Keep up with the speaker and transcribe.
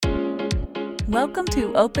Welcome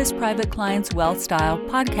to Opus Private Clients Wealth Style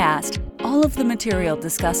Podcast. All of the material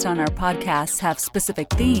discussed on our podcasts have specific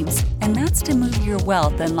themes, and that's to move your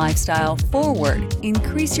wealth and lifestyle forward,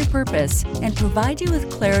 increase your purpose, and provide you with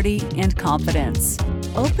clarity and confidence.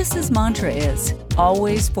 Opus's mantra is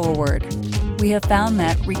always forward. We have found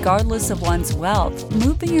that regardless of one's wealth,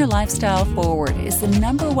 moving your lifestyle forward is the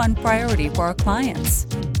number one priority for our clients.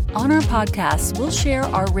 On our podcasts, we'll share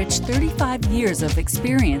our rich 35 years of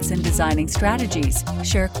experience in designing strategies,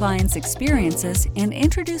 share clients' experiences, and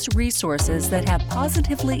introduce resources that have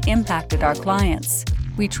positively impacted our clients.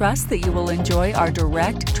 We trust that you will enjoy our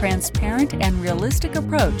direct, transparent, and realistic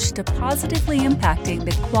approach to positively impacting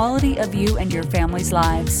the quality of you and your family's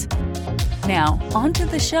lives. Now, on to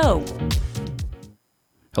the show.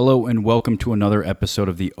 Hello and welcome to another episode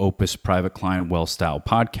of the Opus Private Client Wealth Style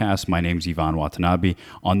Podcast. My name is Ivan Watanabe.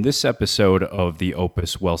 On this episode of the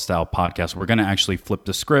Opus Wealth Style Podcast, we're going to actually flip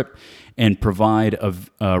the script and provide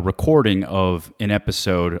a recording of an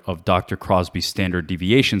episode of Dr. Crosby's Standard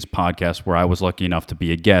Deviations podcast where I was lucky enough to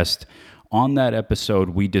be a guest. On that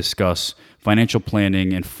episode, we discuss financial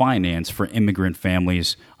planning and finance for immigrant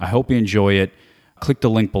families. I hope you enjoy it. Click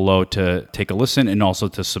the link below to take a listen and also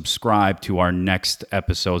to subscribe to our next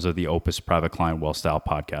episodes of the Opus Private Client Wealth Style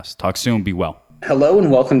Podcast. Talk soon. Be well. Hello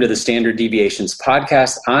and welcome to the Standard Deviations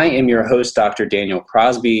Podcast. I am your host, Dr. Daniel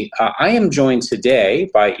Crosby. I am joined today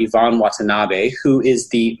by Ivan Watanabe, who is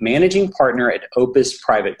the managing partner at Opus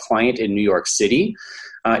Private Client in New York City.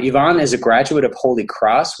 Ivan is a graduate of Holy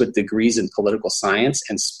Cross with degrees in political science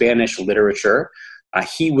and Spanish literature.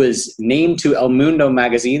 He was named to El Mundo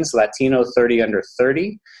magazine's Latino 30 Under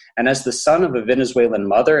 30, and as the son of a Venezuelan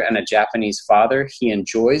mother and a Japanese father, he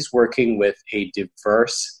enjoys working with a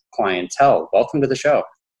diverse clientele. Welcome to the show.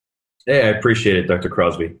 Hey, I appreciate it, Dr.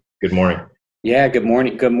 Crosby. Good morning. Yeah, good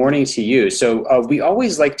morning. Good morning to you. So we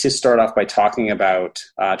always like to start off by talking about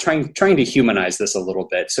trying to humanize this a little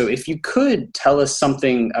bit. So if you could tell us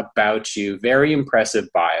something about you, very impressive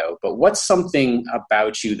bio, but what's something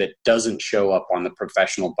about you that doesn't show up on the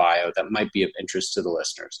professional bio that might be of interest to the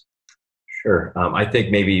listeners? Sure. I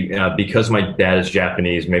think maybe because my dad is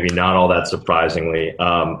Japanese, maybe not all that surprisingly,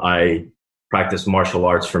 I practiced martial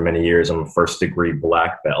arts for many years. I'm a first degree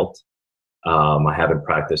black belt. I haven't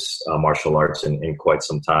practiced martial arts in quite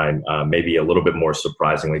some time. Maybe a little bit more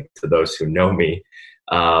surprisingly to those who know me,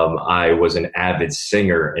 I was an avid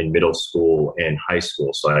singer in middle school and high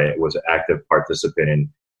school. So I was an active participant in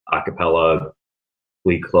a cappella,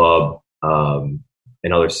 glee club, and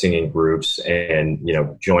other singing groups, and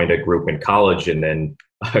joined a group in college, and then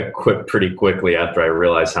quit pretty quickly after I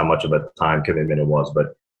realized how much of a time commitment it was.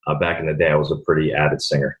 But back in the day, I was a pretty avid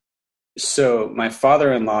singer. So my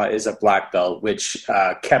father-in-law is a black belt, which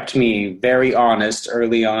kept me very honest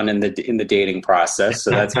early on in the dating process.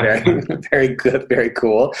 So that's very, very good, very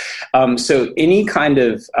cool. So any kind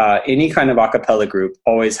of a cappella group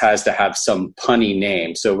always has to have some punny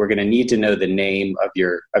name. So we're going to need to know the name of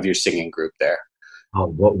your singing group there. Oh,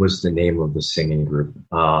 what was the name of the singing group?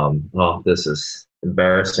 Oh, this is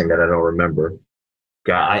embarrassing that I don't remember.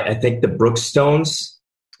 God, I think the Brookstones.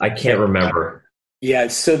 I can't remember. Yeah,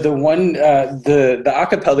 so the one, the a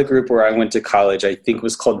cappella group where I went to college, I think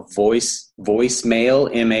was called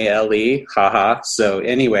Voicemail, M-A-L-E, haha. So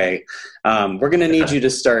anyway, we're going to need you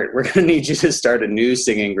to start a new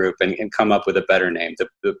singing group and come up with a better name.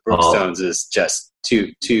 The Brookstones is just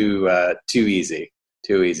too easy.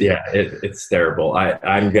 Too easy. Yeah, it's terrible.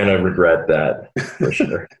 I'm going to regret that for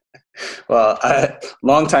sure. Well,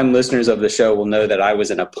 longtime listeners of the show will know that I was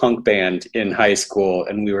in a punk band in high school,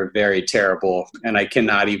 and we were very terrible. And I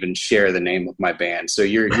cannot even share the name of my band. So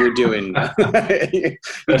you're doing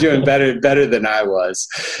you're doing better than I was.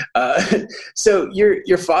 So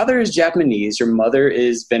your father is Japanese, your mother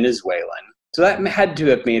is Venezuelan. So that had to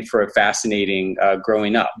have made for a fascinating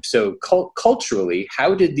growing up. So culturally,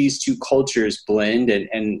 how did these two cultures blend?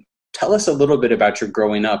 And tell us a little bit about your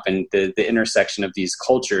growing up and the intersection of these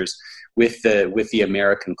cultures with the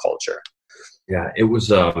American culture. Yeah, it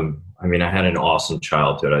was, I had an awesome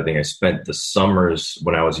childhood. I think I spent the summers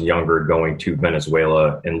when I was younger going to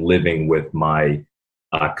Venezuela and living with my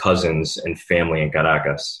cousins and family in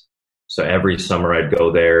Caracas. So every summer I'd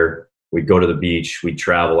go there. We'd go to the beach. We'd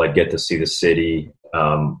travel. I'd get to see the city.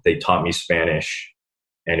 They taught me Spanish,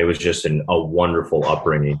 and it was just a wonderful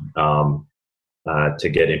upbringing to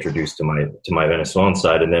get introduced to my Venezuelan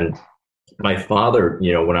side. And then my father,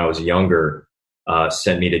 when I was younger,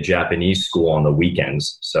 sent me to Japanese school on the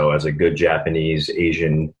weekends. So as a good Japanese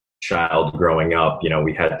Asian child growing up,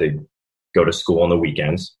 we had to go to school on the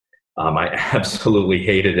weekends. I absolutely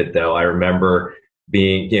hated it, though. I remember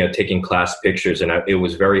being, taking class pictures. And it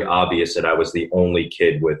was very obvious that I was the only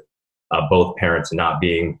kid with both parents not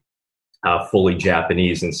being fully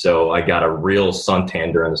Japanese. And so I got a real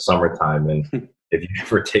suntan during the summertime. And if you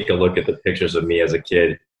ever take a look at the pictures of me as a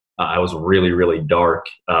kid, I was really, really dark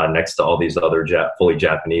next to all these other fully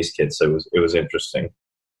Japanese kids. So it was interesting.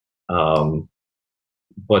 I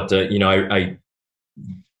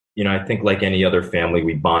think like any other family,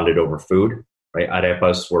 we bonded over food, right?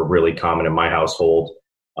 Arepas were really common in my household.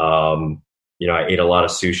 I ate a lot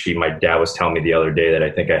of sushi. My dad was telling me the other day that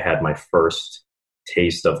I think I had my first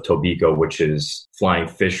taste of tobiko, which is flying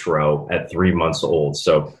fish roe, at 3 months old.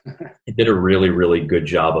 So it did a really, really good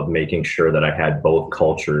job of making sure that I had both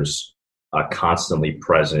cultures constantly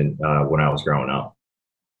present when I was growing up.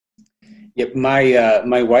 Yep,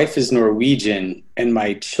 my wife is Norwegian, and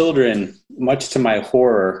my children, much to my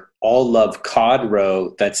horror, all love cod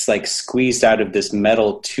roe that's like squeezed out of this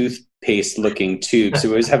metal toothpaste looking tube. So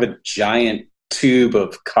we always have a giant tube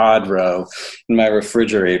of cod roe in my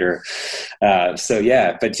refrigerator.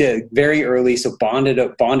 Very early. So bonded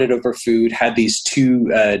over food, had these two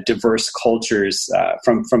diverse cultures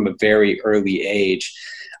from a very early age.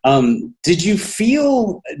 Did you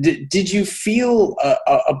feel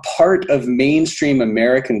a part of mainstream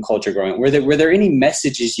American culture growing up? Were there any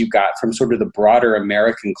messages you got from sort of the broader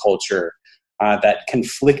American culture that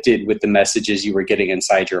conflicted with the messages you were getting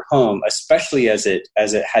inside your home, especially as it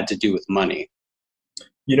had to do with money?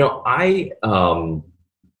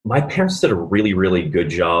 My parents did a really, really good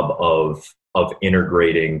job of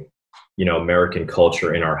integrating, American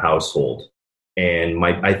culture in our household. And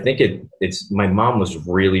I think my mom was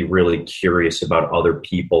really, really curious about other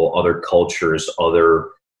people, other cultures,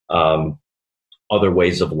 other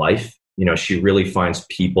ways of life. She really finds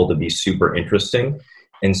people to be super interesting.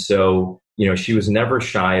 And so, she was never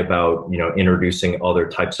shy about, introducing other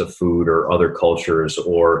types of food or other cultures,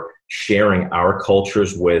 or sharing our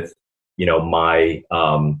cultures with, my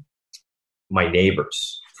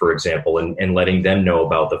neighbors, for example, and letting them know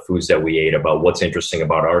about the foods that we ate, about what's interesting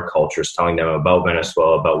about our cultures, telling them about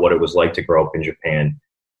Venezuela, about what it was like to grow up in Japan.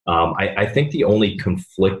 I think the only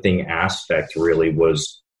conflicting aspect really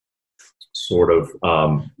was sort of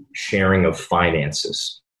sharing of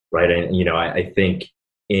finances, right? And, I think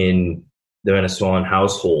in the Venezuelan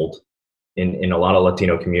household, in a lot of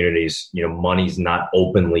Latino communities, money's not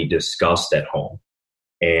openly discussed at home.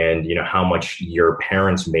 And, how much your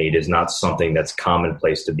parents made is not something that's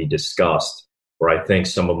commonplace to be discussed. Where I think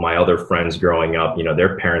some of my other friends growing up,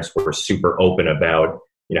 their parents were super open about,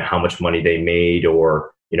 how much money they made,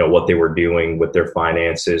 or, what they were doing with their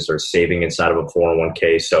finances, or saving inside of a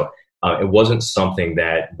 401k. So it wasn't something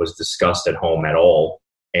that was discussed at home at all.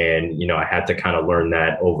 And, I had to kind of learn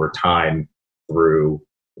that over time through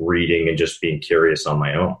reading and just being curious on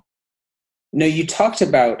my own. No, you talked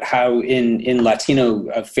about how in Latino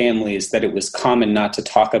families that it was common not to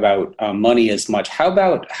talk about money as much. How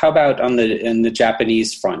about in the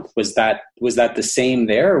Japanese front? Was that the same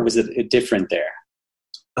there, or was it different there?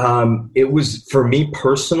 It was, for me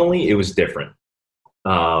personally, it was different.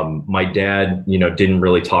 My dad, didn't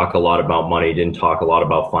really talk a lot about money, didn't talk a lot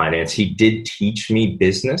about finance. He did teach me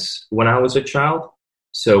business when I was a child.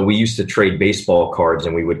 So we used to trade baseball cards,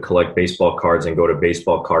 and we would collect baseball cards and go to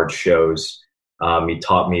baseball card shows. He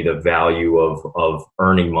taught me the value of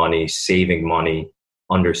earning money, saving money,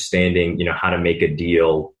 understanding, how to make a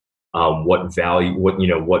deal, where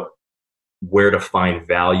to find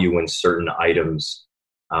value in certain items.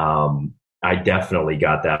 I definitely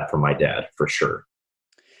got that from my dad, for sure.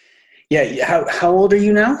 Yeah. How old are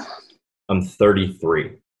you now? I'm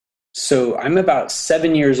 33. So I'm about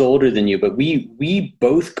 7 years older than you, but we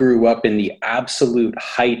both grew up in the absolute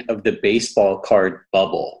height of the baseball card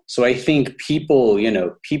bubble. So I think people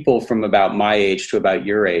from about my age to about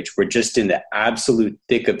your age were just in the absolute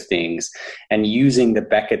thick of things and using the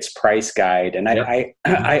Beckett's Price Guide. And yep.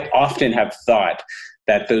 I often have thought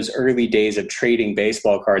that those early days of trading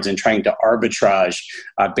baseball cards and trying to arbitrage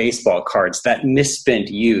baseball cards, that misspent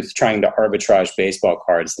youth trying to arbitrage baseball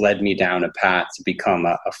cards led me down a path to become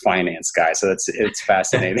a finance guy. So it's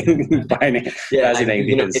fascinating.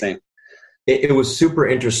 Fascinating. It was super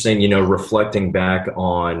interesting, reflecting back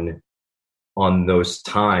on those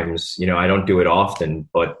times. I don't do it often,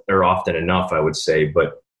 or often enough, I would say,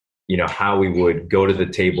 but how we would go to the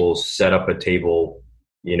table, set up a table,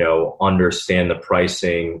 understand the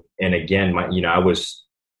pricing. And again, I was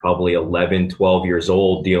probably 11, 12 years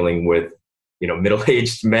old dealing with,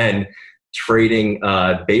 middle-aged men trading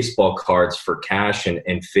baseball cards for cash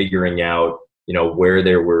and figuring out, where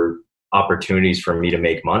there were opportunities for me to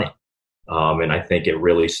make money. And I think it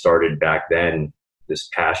really started back then, this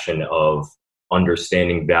passion of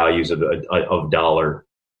understanding values of dollar,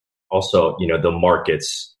 also, the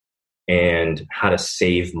markets and how to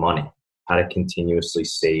save money, how to continuously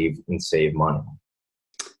save money.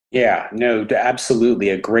 Yeah, no, absolutely.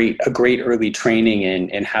 A great early training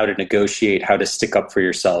in how to negotiate, how to stick up for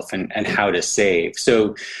yourself, and how to save.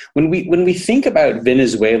 So when we think about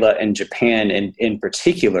Venezuela and Japan in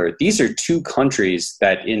particular, these are two countries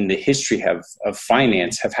that in the history of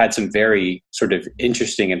finance have had some very sort of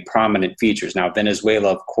interesting and prominent features. Now, Venezuela,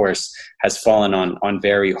 of course, has fallen on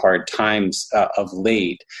very hard times of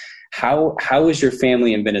late. How is your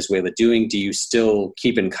family in Venezuela doing? Do you still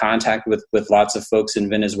keep in contact with lots of folks in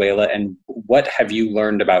Venezuela? And what have you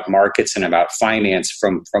learned about markets and about finance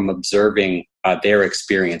from observing their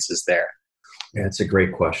experiences there? Yeah, that's a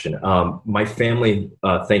great question. My family,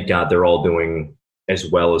 thank God, they're all doing as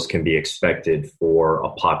well as can be expected for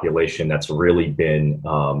a population that's really been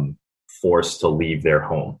forced to leave their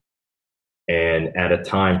home. And at a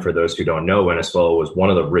time, for those who don't know, Venezuela was one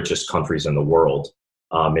of the richest countries in the world.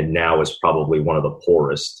 And now is probably one of the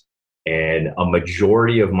poorest. And a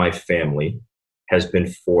majority of my family has been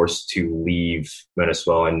forced to leave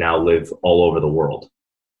Venezuela and now live all over the world.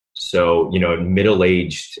 So,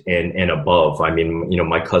 middle-aged and above. I mean,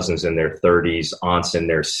 my cousins in their 30s, aunts in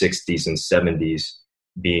their 60s and 70s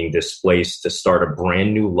being displaced to start a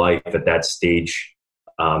brand new life at that stage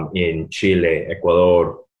in Chile,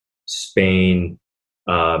 Ecuador, Spain,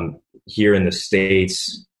 here in the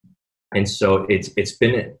States. And so it's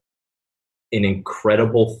been an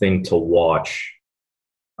incredible thing to watch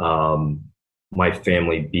my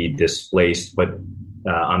family be displaced, but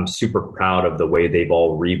I'm super proud of the way they've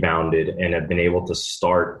all rebounded and have been able to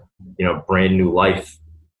start, brand new life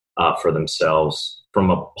for themselves. From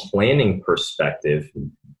a planning perspective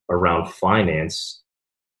around finance,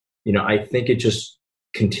 I think it just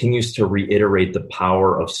continues to reiterate the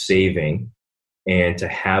power of saving and to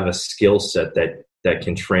have a skill set that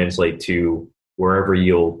can translate to wherever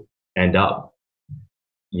you'll end up.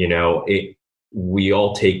 We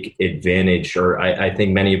all take advantage, or I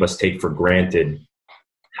think many of us take for granted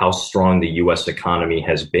how strong the U.S. economy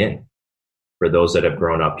has been for those that have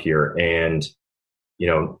grown up here. And,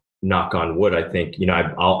 knock on wood, I think,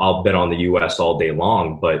 I'll bet on the U.S. all day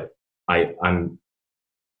long, but I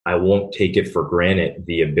won't take it for granted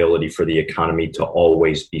the ability for the economy to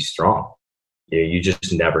always be strong. You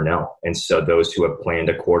just never know. And so those who have planned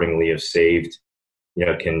accordingly, have saved,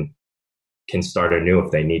 can start anew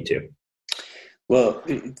if they need to. Well,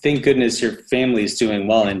 thank goodness your family is doing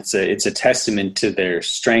well, and it's a testament to their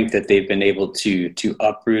strength that they've been able to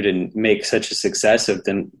uproot and make such a success of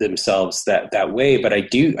themselves that way. But I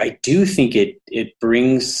do think it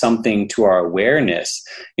brings something to our awareness.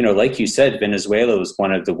 Like you said, Venezuela was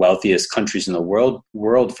one of the wealthiest countries in the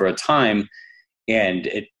world for a time, and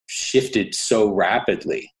it shifted so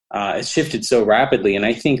rapidly. And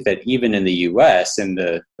I think that even in the U.S. and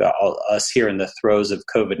us here in the throes of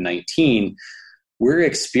COVID-19, we're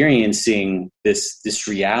experiencing this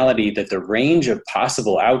reality that the range of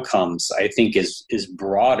possible outcomes, I think, is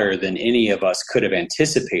broader than any of us could have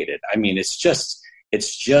anticipated. I mean, it's just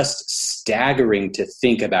staggering to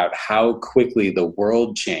think about how quickly the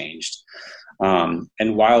world changed.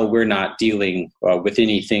 And while we're not dealing with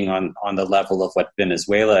anything on the level of what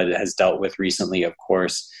Venezuela has dealt with recently, of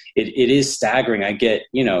course, it is staggering. I get,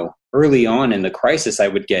 early on in the crisis, I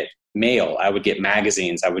would get mail, I would get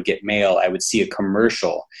magazines, I would get mail, I would see a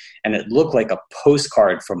commercial, and it looked like a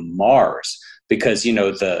postcard from Mars because,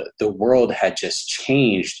 the world had just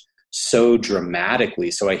changed so dramatically.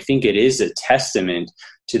 So I think it is a testament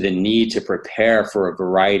to the need to prepare for a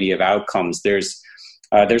variety of outcomes. There's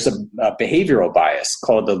a behavioral bias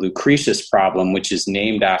called the Lucretius problem, which is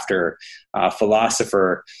named after a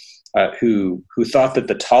philosopher who thought that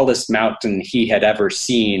the tallest mountain he had ever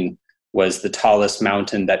seen was the tallest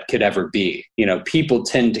mountain that could ever be. People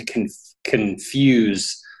tend to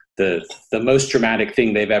confuse the most dramatic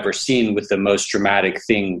thing they've ever seen with the most dramatic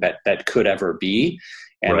thing that could ever be.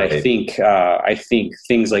 And right. I think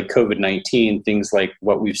things like COVID-19, things like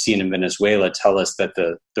what we've seen in Venezuela tell us that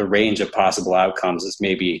the range of possible outcomes is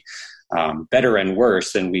maybe better and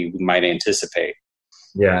worse than we might anticipate.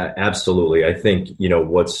 Yeah, absolutely. I think,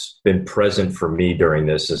 what's been present for me during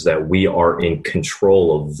this is that we are in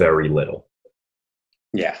control of very little.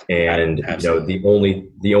 Yeah. And, absolutely.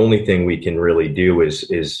 The only thing we can really do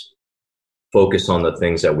is focus on the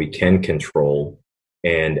things that we can control,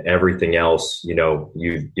 and everything else,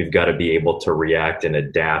 you've got to be able to react and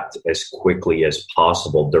adapt as quickly as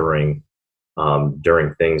possible during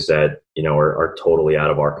things that, are totally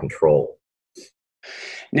out of our control.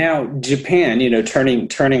 Now, Japan,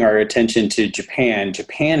 turning our attention to Japan,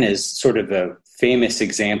 Japan is sort of a famous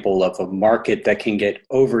example of a market that can get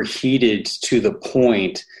overheated to the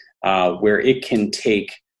point where it can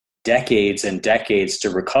take decades and decades to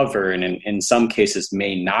recover, and in some cases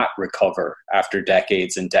may not recover after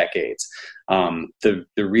decades and decades. The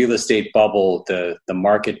real estate bubble, the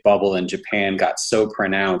market bubble in Japan got so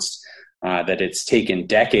pronounced that it's taken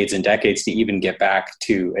decades and decades to even get back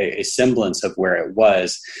to a semblance of where it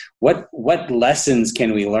was. What lessons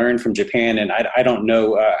can we learn from Japan? And I don't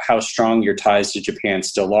know how strong your ties to Japan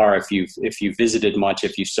still are, if you've visited much,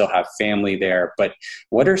 if you still have family there. But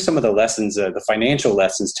what are some of the lessons, the financial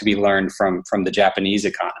lessons to be learned from the Japanese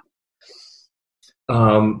economy?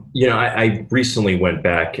 I recently went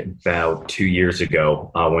back about 2 years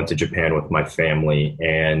ago. I went to Japan with my family,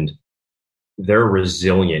 and they're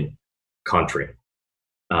resilient country.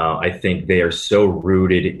 I think they are so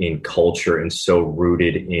rooted in culture and so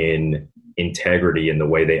rooted in integrity in the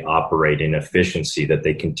way they operate, in efficiency, that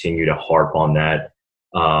they continue to harp on that.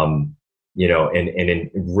 And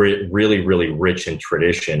really, really rich in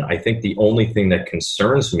tradition. I think the only thing that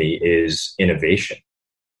concerns me is innovation.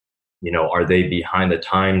 Are they behind the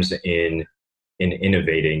times in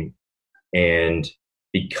innovating? And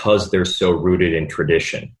because they're so rooted in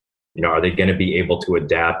tradition, are they going to be able to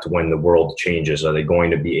adapt when the world changes? Are they going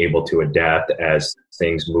to be able to adapt as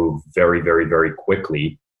things move very, very, very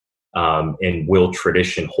quickly? And will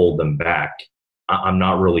tradition hold them back? I'm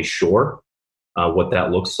not really sure what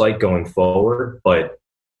that looks like going forward. But,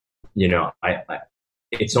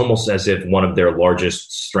 it's almost as if one of their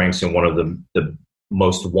largest strengths and one of the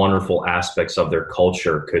most wonderful aspects of their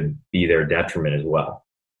culture could be their detriment as well.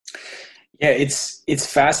 Yeah, it's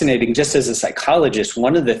fascinating. Just as a psychologist,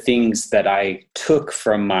 one of the things that I took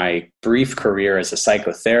from my brief career as a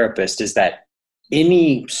psychotherapist is that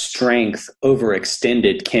any strength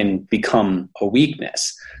overextended can become a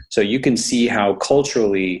weakness. So you can see how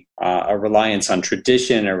culturally a reliance on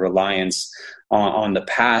tradition, a reliance on the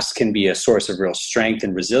past can be a source of real strength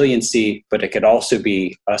and resiliency, but it could also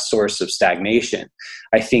be a source of stagnation.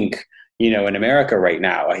 I think in America right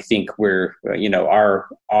now, I think we're,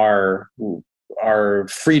 our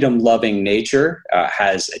freedom-loving nature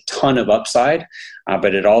has a ton of upside,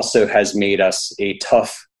 but it also has made us a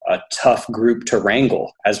tough group to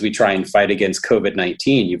wrangle as we try and fight against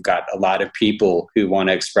COVID-19. You've got a lot of people who want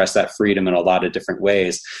to express that freedom in a lot of different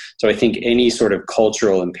ways. So I think any sort of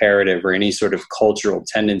cultural imperative or any sort of cultural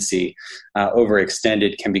tendency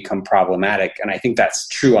overextended can become problematic. And I think that's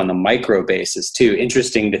true on the micro basis too.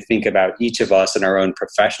 Interesting to think about each of us in our own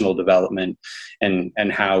professional development and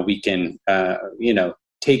how we can,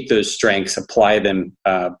 take those strengths, apply them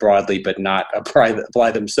broadly, but not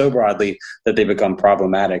apply them so broadly that they become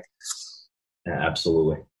problematic. Yeah,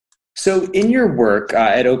 absolutely. So in your work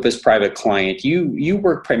at Opus Private Client, you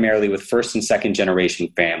work primarily with first and second generation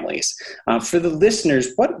families. For the listeners,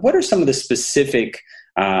 what are some of the specific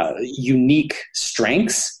unique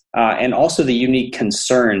strengths and also the unique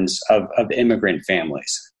concerns of immigrant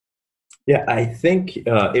families? Yeah, I think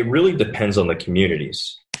it really depends on the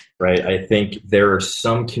communities. Right. I think there are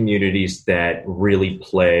some communities that really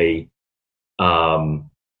play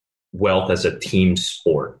wealth as a team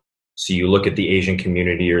sport. So you look at the Asian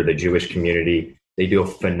community or the Jewish community, they do a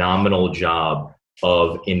phenomenal job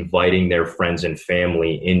of inviting their friends and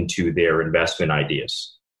family into their investment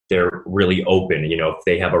ideas. They're really open. If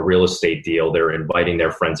they have a real estate deal, they're inviting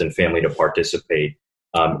their friends and family to participate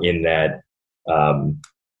in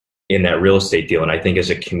that real estate deal. And I think as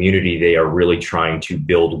a community, they are really trying to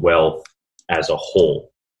build wealth as a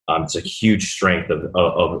whole. It's a huge strength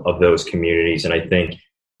of those communities. And I think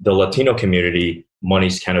the Latino community,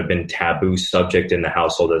 money's kind of been taboo subject in the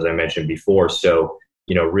household, as I mentioned before. So,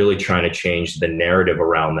 really trying to change the narrative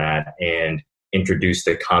around that and introduce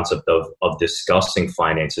the concept of discussing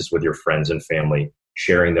finances with your friends and family,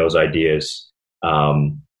 sharing those ideas.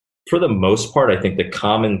 For the most part, I think the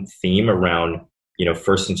common theme around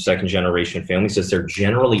first and second generation families is they're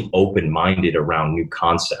generally open-minded around new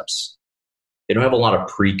concepts. They don't have a lot of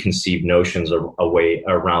preconceived notions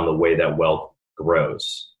around the way that wealth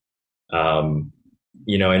grows. And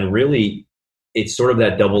really it's sort of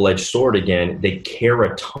that double-edged sword again. They care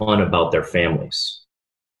a ton about their families.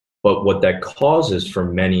 But what that causes for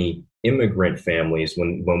many immigrant families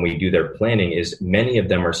when we do their planning is many of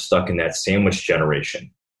them are stuck in that sandwich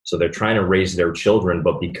generation. So they're trying to raise their children,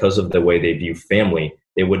 but because of the way they view family,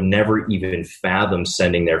 they would never even fathom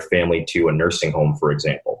sending their family to a nursing home, for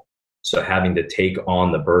example. So having to take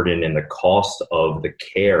on the burden and the cost of the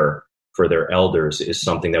care for their elders is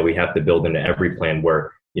something that we have to build into every plan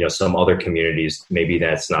where, some other communities, maybe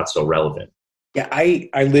that's not so relevant. Yeah,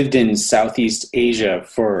 I lived in Southeast Asia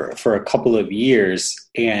for a couple of years,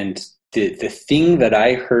 and the thing that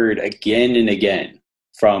I heard again and again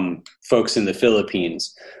from folks in the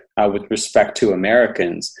Philippines with respect to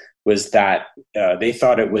Americans was that they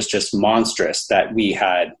thought it was just monstrous that we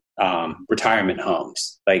had retirement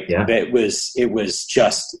homes. Like it was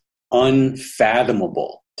just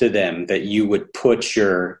unfathomable to them that you would put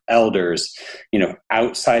your elders,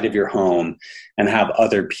 outside of your home and have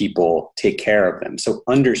other people take care of them. So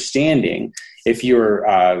understanding if you're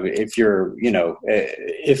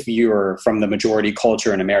from the majority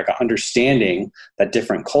culture in America, understanding that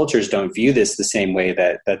different cultures don't view this the same way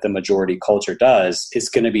that the majority culture does is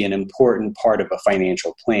going to be an important part of a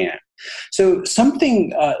financial plan. So something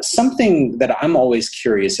that I'm always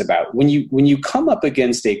curious about when you come up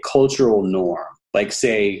against a cultural norm, like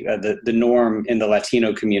say the norm in the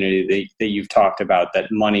Latino community that you've talked about,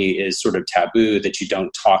 that money is sort of taboo, that you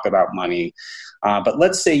don't talk about money. But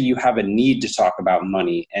let's say you have a need to talk about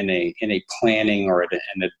money in a planning or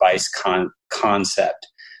an advice concept.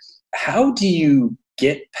 How do you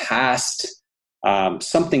get past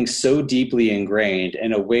something so deeply ingrained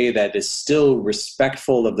in a way that is still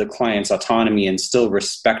respectful of the client's autonomy and still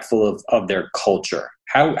respectful of their culture?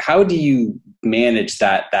 How do you manage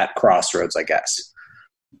that crossroads, I guess?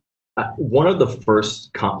 One of the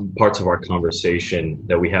first parts of our conversation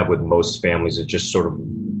that we have with most families is just sort of,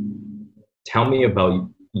 tell me about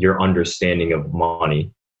your understanding of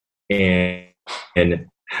money and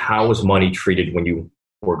how was money treated when you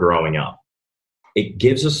were growing up. It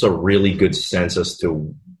gives us a really good sense as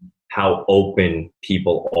to how open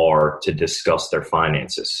people are to discuss their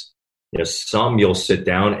finances. Some you'll sit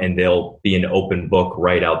down and they'll be an open book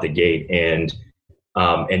right out the gate, and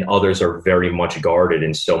others are very much guarded.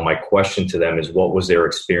 And so my question to them is, what was their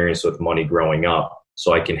experience with money growing up?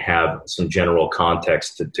 So I can have some general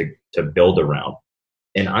context to build around.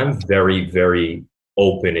 And I'm very, very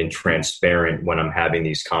open and transparent when I'm having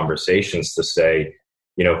these conversations to say,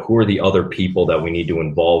 who are the other people that we need to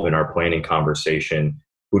involve in our planning conversation?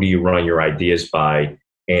 Who do you run your ideas by?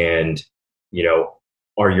 And,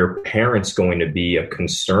 are your parents going to be a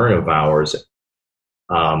concern of ours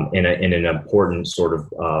in an important sort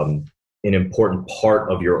of an important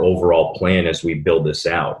part of your overall plan as we build this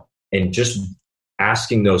out? And just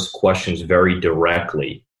asking those questions very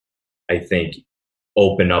directly, I think,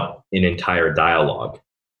 open up an entire dialogue.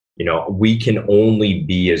 We can only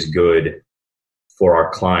be as good for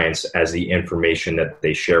our clients as the information that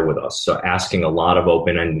they share with us. So asking a lot of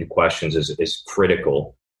open-ended questions is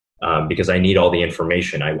critical because I need all the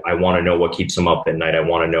information. I want to know what keeps them up at night. I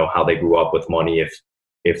want to know how they grew up with money,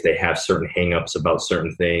 if they have certain hangups about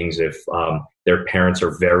certain things, if their parents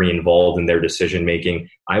are very involved in their decision-making.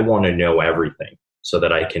 I want to know everything so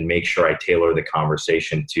that I can make sure I tailor the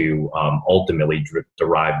conversation to ultimately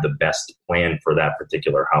derive the best plan for that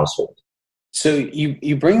particular household. So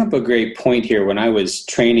you bring up a great point here. When I was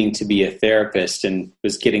training to be a therapist and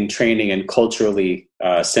was getting training in culturally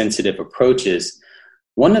sensitive approaches,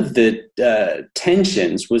 one of the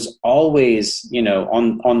tensions was always,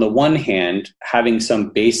 on the one hand, having some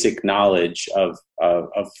basic knowledge of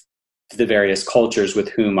the various cultures with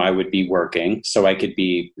whom I would be working, so I could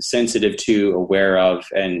be sensitive to, aware of,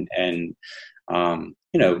 and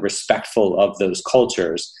respectful of those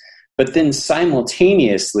cultures. But then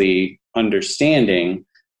simultaneously understanding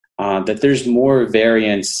that there's more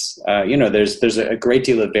variance. There's a great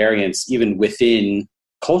deal of variance even within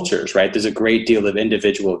cultures, right? There's a great deal of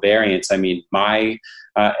individual variance. I mean,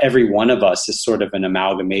 every one of us is sort of an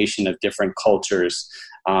amalgamation of different cultures.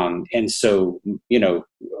 And so,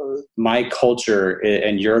 my culture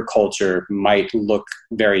and your culture might look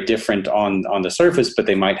very different on the surface, but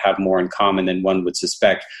they might have more in common than one would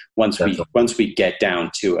suspect once we get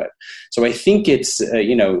down to it. So I think it's,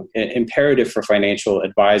 imperative for financial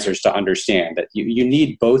advisors to understand that you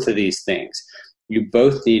need both of these things. You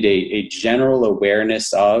both need a general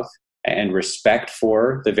awareness of and respect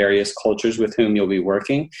for the various cultures with whom you'll be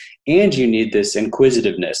working. And you need this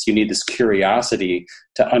inquisitiveness. You need this curiosity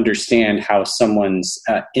to understand how someone's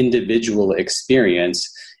individual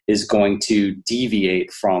experience is going to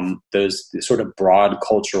deviate from those sort of broad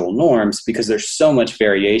cultural norms, because there's so much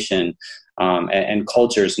variation, and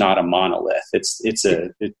culture is not a monolith. It's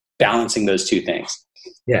balancing those two things.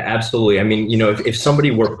 Yeah, absolutely. I mean, if somebody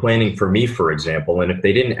were planning for me, for example, and if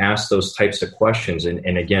they didn't ask those types of questions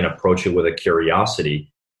and again, approach it with a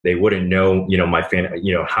curiosity, they wouldn't know,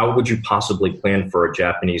 how would you possibly plan for a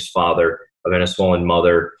Japanese father, a Venezuelan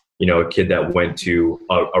mother, a kid that went to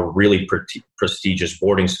a really prestigious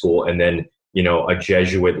boarding school and then a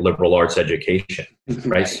Jesuit liberal arts education,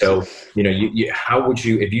 right? So, how would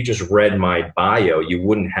you, if you just read my bio, you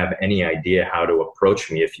wouldn't have any idea how to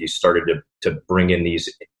approach me if you started to bring in these,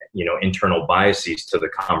 internal biases to the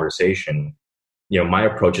conversation. My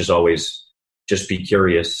approach is always just be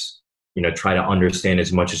curious, try to understand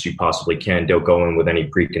as much as you possibly can. Don't go in with any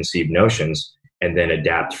preconceived notions and then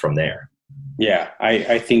adapt from there. Yeah,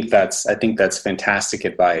 I think that's fantastic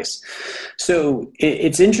advice. So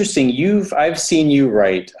it's interesting. I've seen you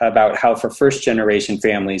write about how for first generation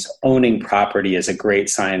families, owning property is a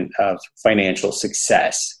great sign of financial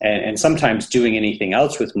success, and sometimes doing anything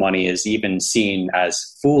else with money is even seen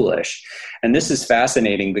as foolish. And this is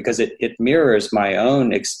fascinating because it mirrors my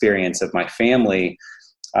own experience of my family.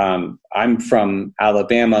 I'm from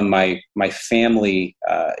Alabama. My family,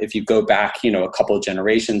 if you go back, a couple of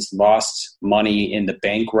generations, lost money in the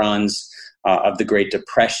bank runs of the Great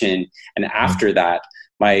Depression, and after that,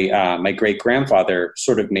 my great grandfather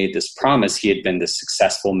sort of made this promise. He had been this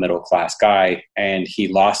successful middle class guy, and he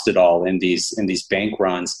lost it all in these bank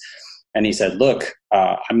runs. And he said, "Look,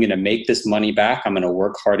 I'm going to make this money back. I'm going to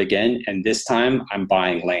work hard again. And this time I'm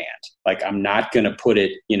buying land. Like, I'm not going to put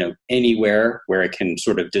it, anywhere where it can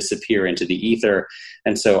sort of disappear into the ether."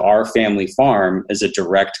 And so our family farm is a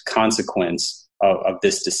direct consequence of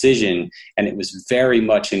this decision. And it was very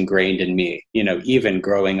much ingrained in me, even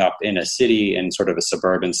growing up in a city and sort of a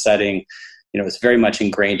suburban setting. It's very much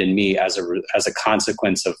ingrained in me as a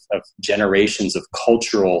consequence of generations of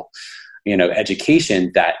cultural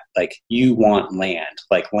education that, like, you want land.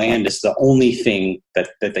 Like, land is the only thing that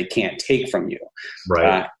they can't take from you.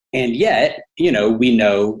 Right. And yet, we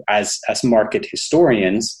know as market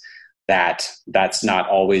historians that that's not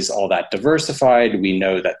always all that diversified. We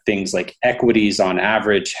know that things like equities on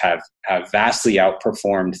average have vastly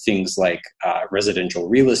outperformed things like residential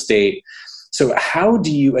real estate. So how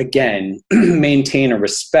do you, again, maintain a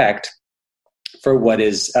respect for what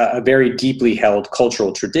is a very deeply held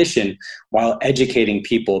cultural tradition while educating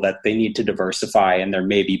people that they need to diversify and there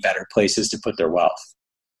may be better places to put their wealth?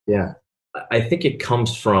 Yeah, I think it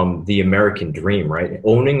comes from the American dream, right?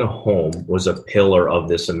 Owning a home was a pillar of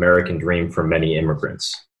this American dream for many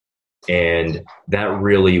immigrants. And that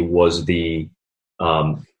really was the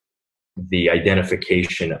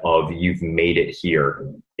identification of you've made it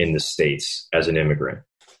here in the States as an immigrant.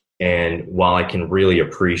 And while I can really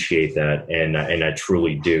appreciate that, and I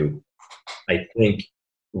truly do, I think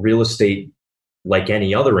real estate, like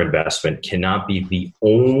any other investment, cannot be the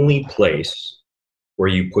only place where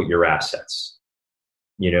you put your assets.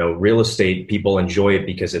 Real estate, people enjoy it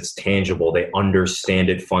because it's tangible. They understand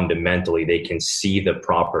it fundamentally. They can see the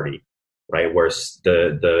property, right? Whereas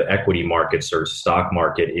the equity markets or stock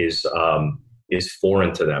market is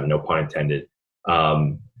foreign to them, no pun intended.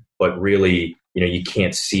 But really, you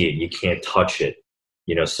can't see it, you can't touch it.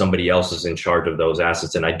 Somebody else is in charge of those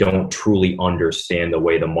assets, and I don't truly understand the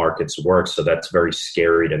way the markets work, so that's very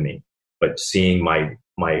scary to me. But seeing my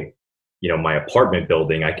apartment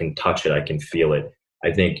building, I can touch it, I can feel it.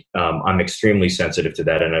 I think I'm extremely sensitive to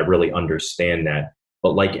that, and I really understand that.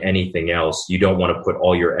 But like anything else, you don't want to put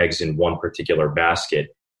all your eggs in one particular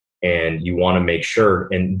basket, and you want to make sure.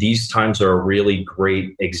 And these times are a really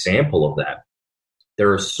great example of that.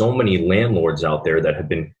 There are so many landlords out there that have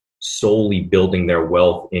been solely building their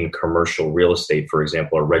wealth in commercial real estate, for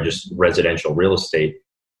example, or residential real estate,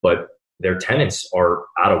 but their tenants are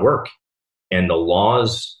out of work, and the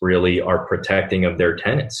laws really are protecting of their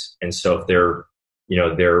tenants. And so if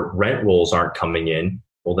their rent rolls aren't coming in,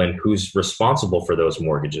 well, then who's responsible for those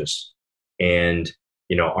mortgages? And,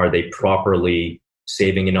 are they properly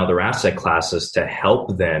saving in other asset classes to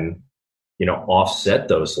help them, offset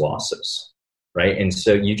those losses? Right. And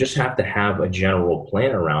so you just have to have a general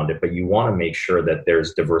plan around it, but you want to make sure that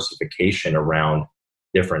there's diversification around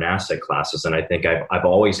different asset classes. And I think I've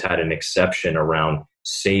always had an exception around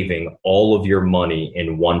saving all of your money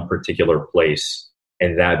in one particular place,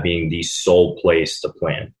 and that being the sole place to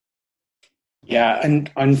plan. Yeah,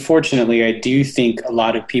 and unfortunately, I do think a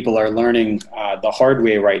lot of people are learning the hard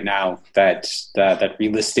way right now that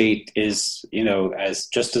real estate is, as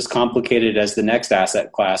just as complicated as the next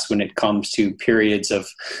asset class when it comes to periods of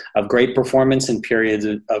great performance and periods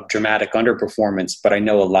of dramatic underperformance. But I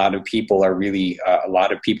know a lot of people are really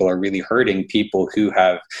hurting. People who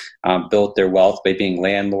have built their wealth by being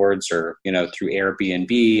landlords or through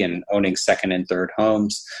Airbnb and owning second and third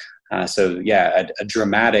homes. So yeah, a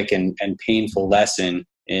dramatic and painful lesson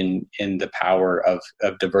in the power of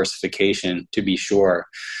diversification, to be sure.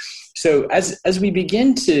 So as we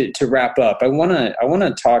begin to wrap up, I want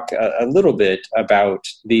to talk a little bit about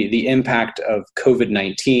the impact of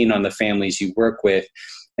COVID-19 on the families you work with.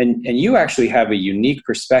 And you actually have a unique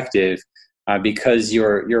perspective because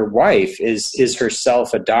your wife is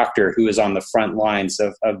herself a doctor who is on the front lines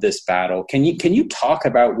of this battle. Can you talk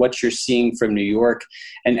about what you're seeing from New York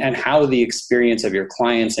and how the experience of your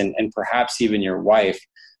clients and perhaps even your wife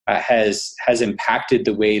has impacted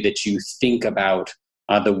the way that you think about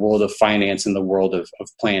the world of finance and the world of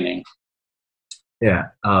planning? Yeah.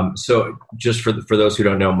 So just for those who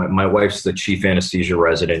don't know, my wife's the chief anesthesia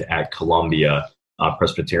resident at Columbia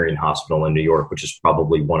Presbyterian Hospital in New York, which is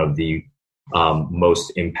probably one of the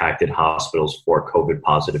most impacted hospitals for COVID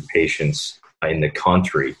positive patients in the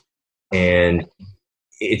country. And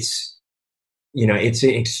it's an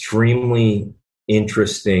extremely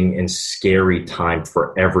interesting and scary time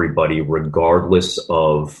for everybody, regardless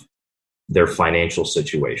of their financial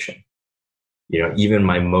situation. Even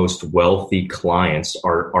my most wealthy clients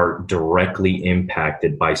are directly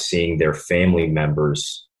impacted by seeing their family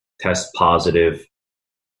members test positive,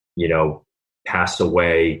 pass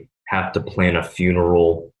away, have to plan a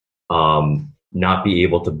funeral, not be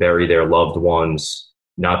able to bury their loved ones,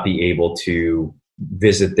 not be able to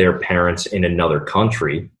visit their parents in another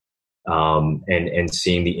country, and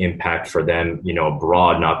seeing the impact for them,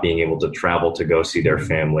 abroad, not being able to travel to go see their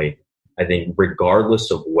family. I think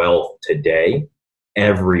regardless of wealth today,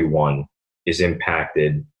 everyone is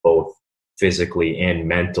impacted both physically and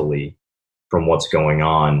mentally from what's going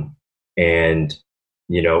on. And,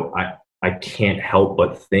 I can't help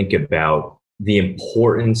but think about the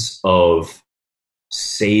importance of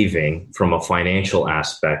saving from a financial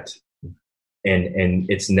aspect. And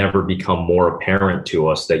it's never become more apparent to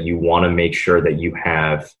us that you want to make sure that you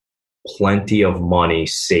have plenty of money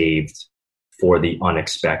saved for the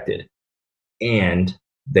unexpected, and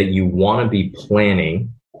that you want to be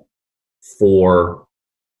planning for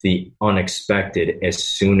the unexpected as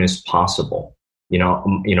soon as possible.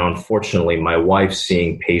 Unfortunately, my wife's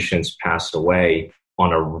seeing patients pass away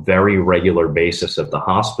on a very regular basis at the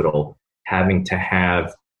hospital, having to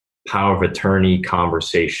have power of attorney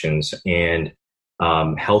conversations and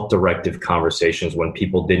health directive conversations when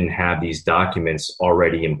people didn't have these documents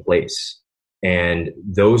already in place. And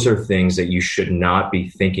those are things that you should not be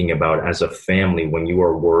thinking about as a family when you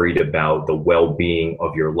are worried about the well-being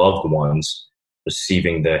of your loved ones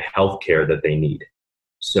receiving the health care that they need.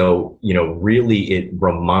 So, really it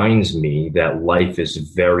reminds me that life is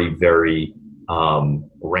very, very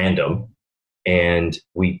random, and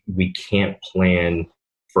we can't plan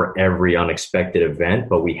for every unexpected event,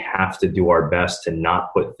 but we have to do our best to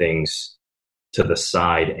not put things to the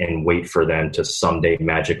side and wait for them to someday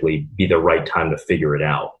magically be the right time to figure it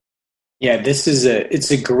out. Yeah,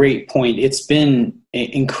 it's a great point. It's been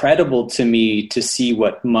incredible to me to see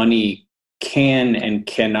what money can and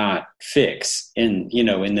cannot fix in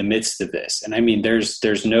the midst of this. And I mean,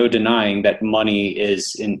 there's no denying that money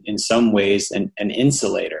is in some ways an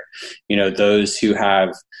insulator. Those who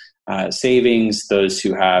have savings, those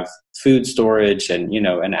who have food storage and,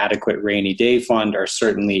 an adequate rainy day fund are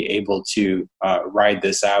certainly able to ride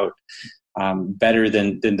this out better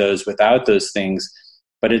than those without those things.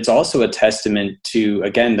 But it's also a testament to,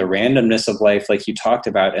 again, the randomness of life, like you talked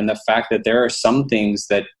about, and the fact that there are some things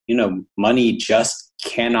that, money just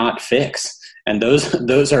cannot fix. And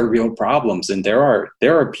those are real problems. And there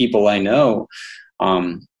are people I know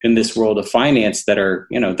in this world of finance that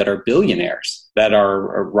are billionaires that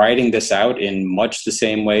are writing this out in much the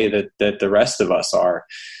same way that the rest of us are.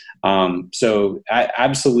 So I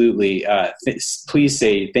absolutely, please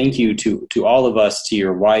say thank you to all of us, to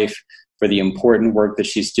your wife, for the important work that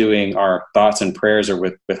she's doing. Our thoughts and prayers are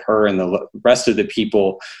with her and the rest of the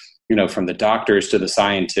people, from the doctors to the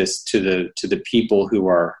scientists to the people who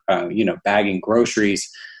are, bagging groceries,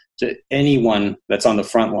 to anyone that's on the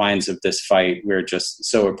front lines of this fight. We're just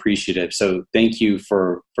so appreciative. So thank you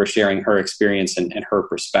for sharing her experience and her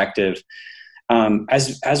perspective.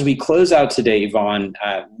 As we close out today, Yvonne,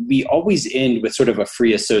 we always end with sort of a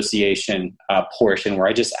free association portion where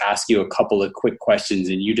I just ask you a couple of quick questions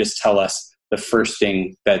and you just tell us the first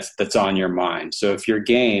thing that's on your mind. So if you're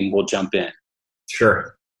game, we'll jump in.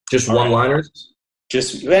 Sure. Just all one-liners? Right.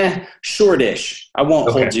 Just shortish. I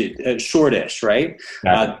won't hold you. Shortish, right?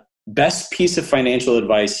 Best piece of financial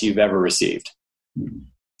advice you've ever received?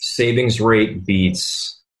 Savings rate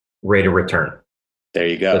beats rate of return. There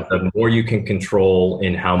you go. The more you can control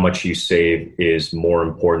in how much you save is more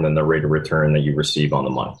important than the rate of return that you receive on the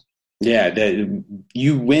money. Yeah,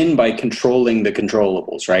 you win by controlling the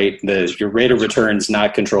controllables, right? Your rate of return is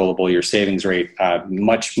not controllable. Your savings rate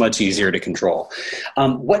much easier to control.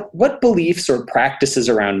 What beliefs or practices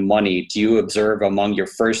around money do you observe among your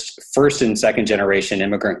first and second generation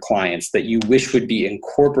immigrant clients that you wish would be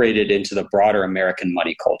incorporated into the broader American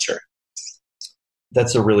money culture?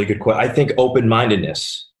 That's a really good question. I think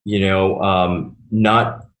open-mindedness.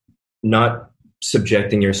 Not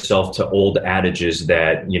subjecting yourself to old adages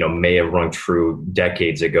that may have rung true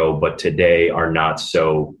decades ago, but today are not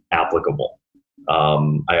so applicable.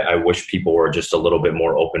 I wish people were just a little bit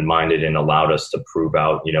more open-minded and allowed us to prove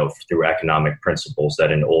out, through economic principles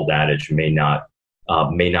that an old adage may not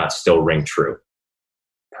still ring true.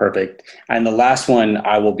 Perfect. And the last one,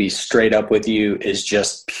 I will be straight up with you, is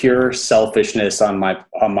just pure selfishness on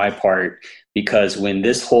my part. Because when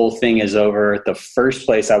this whole thing is over, the first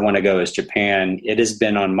place I want to go is Japan. It has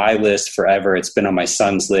been on my list forever. It's been on my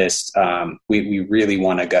son's list. We really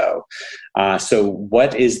want to go. So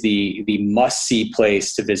what is the must-see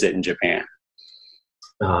place to visit in Japan?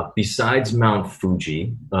 Besides Mount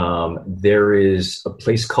Fuji, there is a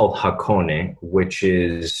place called Hakone, which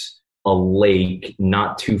is a lake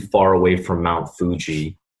not too far away from Mount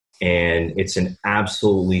Fuji. And it's an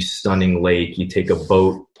absolutely stunning lake. You take a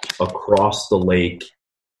boat across the lake,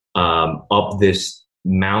 up this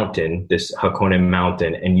mountain, this Hakone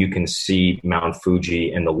mountain, and you can see Mount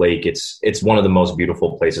Fuji and the lake. It's one of the most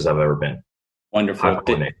beautiful places I've ever been. Wonderful.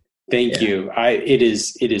 Thank you. It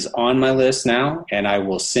is on my list now, and I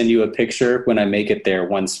will send you a picture when I make it there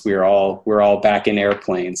once we're all back in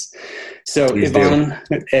airplanes. So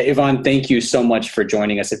Yvonne, thank you so much for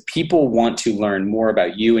joining us. If people want to learn more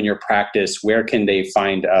about you and your practice, where can they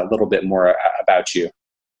find a little bit more about you?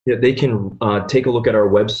 Yeah, they can take a look at our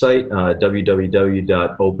website,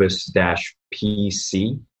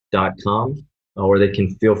 www.opus-pc.com, or they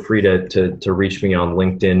can feel free to reach me on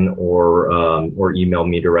LinkedIn or email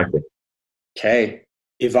me directly. Okay.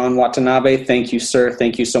 Ivan Watanabe, thank you, sir.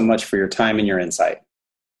 Thank you so much for your time and your insight.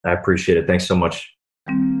 I appreciate it. Thanks so much.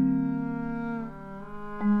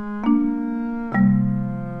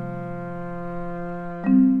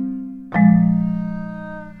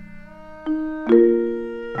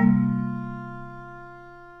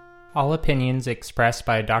 All opinions expressed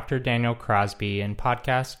by Dr. Daniel Crosby and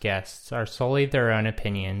podcast guests are solely their own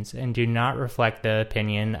opinions and do not reflect the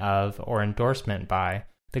opinion of or endorsement by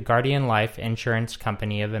the Guardian Life Insurance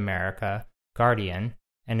Company of America, Guardian,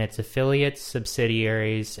 and its affiliates,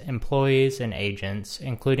 subsidiaries, employees, and agents,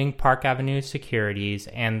 including Park Avenue Securities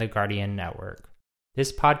and the Guardian Network.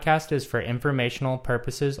 This podcast is for informational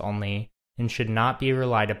purposes only and should not be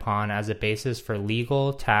relied upon as a basis for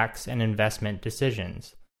legal, tax, and investment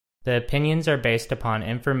decisions. The opinions are based upon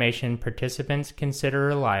information participants consider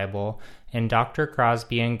reliable, and Dr.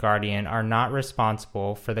 Crosby and Guardian are not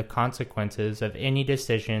responsible for the consequences of any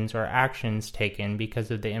decisions or actions taken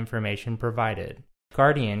because of the information provided.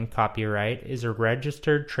 Guardian copyright is a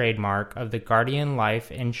registered trademark of the Guardian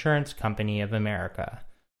Life Insurance Company of America.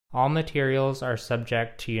 All materials are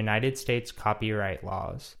subject to United States copyright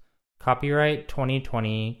laws. Copyright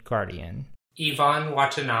 2020 Guardian. Ivan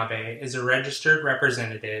Watanabe is a registered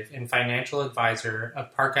representative and financial advisor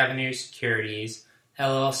of Park Avenue Securities,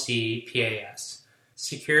 LLC, PAS.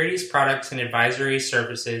 Securities products and advisory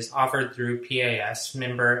services offered through PAS,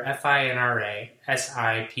 member FINRA,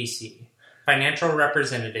 SIPC. Financial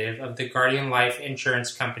representative of the Guardian Life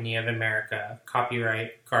Insurance Company of America,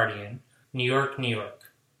 copyright Guardian, New York, New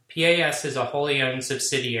York. PAS is a wholly owned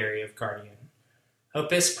subsidiary of Guardian.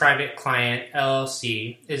 Opus Private Client,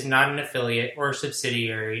 LLC, is not an affiliate or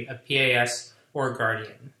subsidiary of PAS or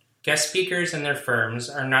Guardian. Guest speakers and their firms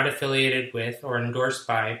are not affiliated with or endorsed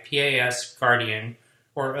by PAS, Guardian,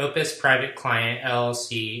 or Opus Private Client,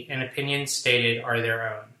 LLC, and opinions stated are their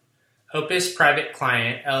own. Opus Private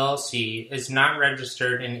Client, LLC, is not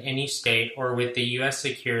registered in any state or with the U.S.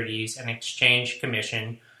 Securities and Exchange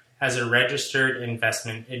Commission as a registered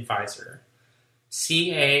investment advisor.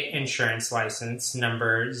 CA Insurance License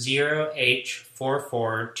Number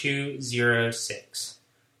 0H44206.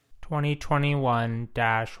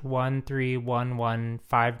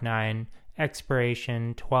 2021-131159,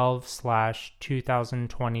 expiration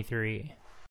 12/2023.